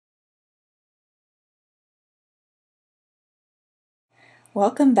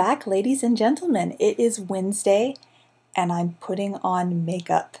Welcome back, ladies and gentlemen. It is Wednesday, and I'm putting on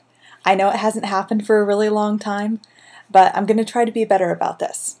makeup. I know it hasn't happened for a really long time, but I'm going to try to be better about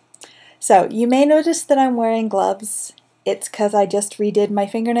this. So, you may notice that I'm wearing gloves. It's because I just redid my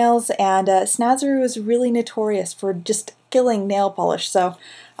fingernails, and Snazaroo is really notorious for just killing nail polish, so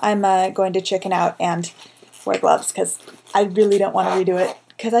I'm going to chicken out and wear gloves because I really don't want to redo it,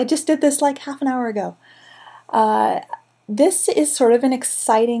 because I just did this like half an hour ago. This is sort of an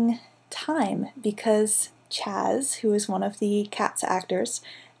exciting time because Chaz, who is one of the Cats actors,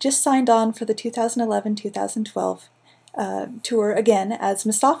 just signed on for the 2011-2012 tour again as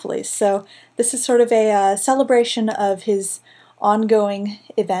Misto.m4v. So this is sort of a celebration of his ongoing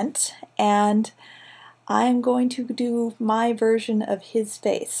event, and I'm going to do my version of his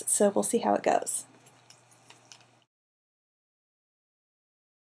face, so we'll see how it goes.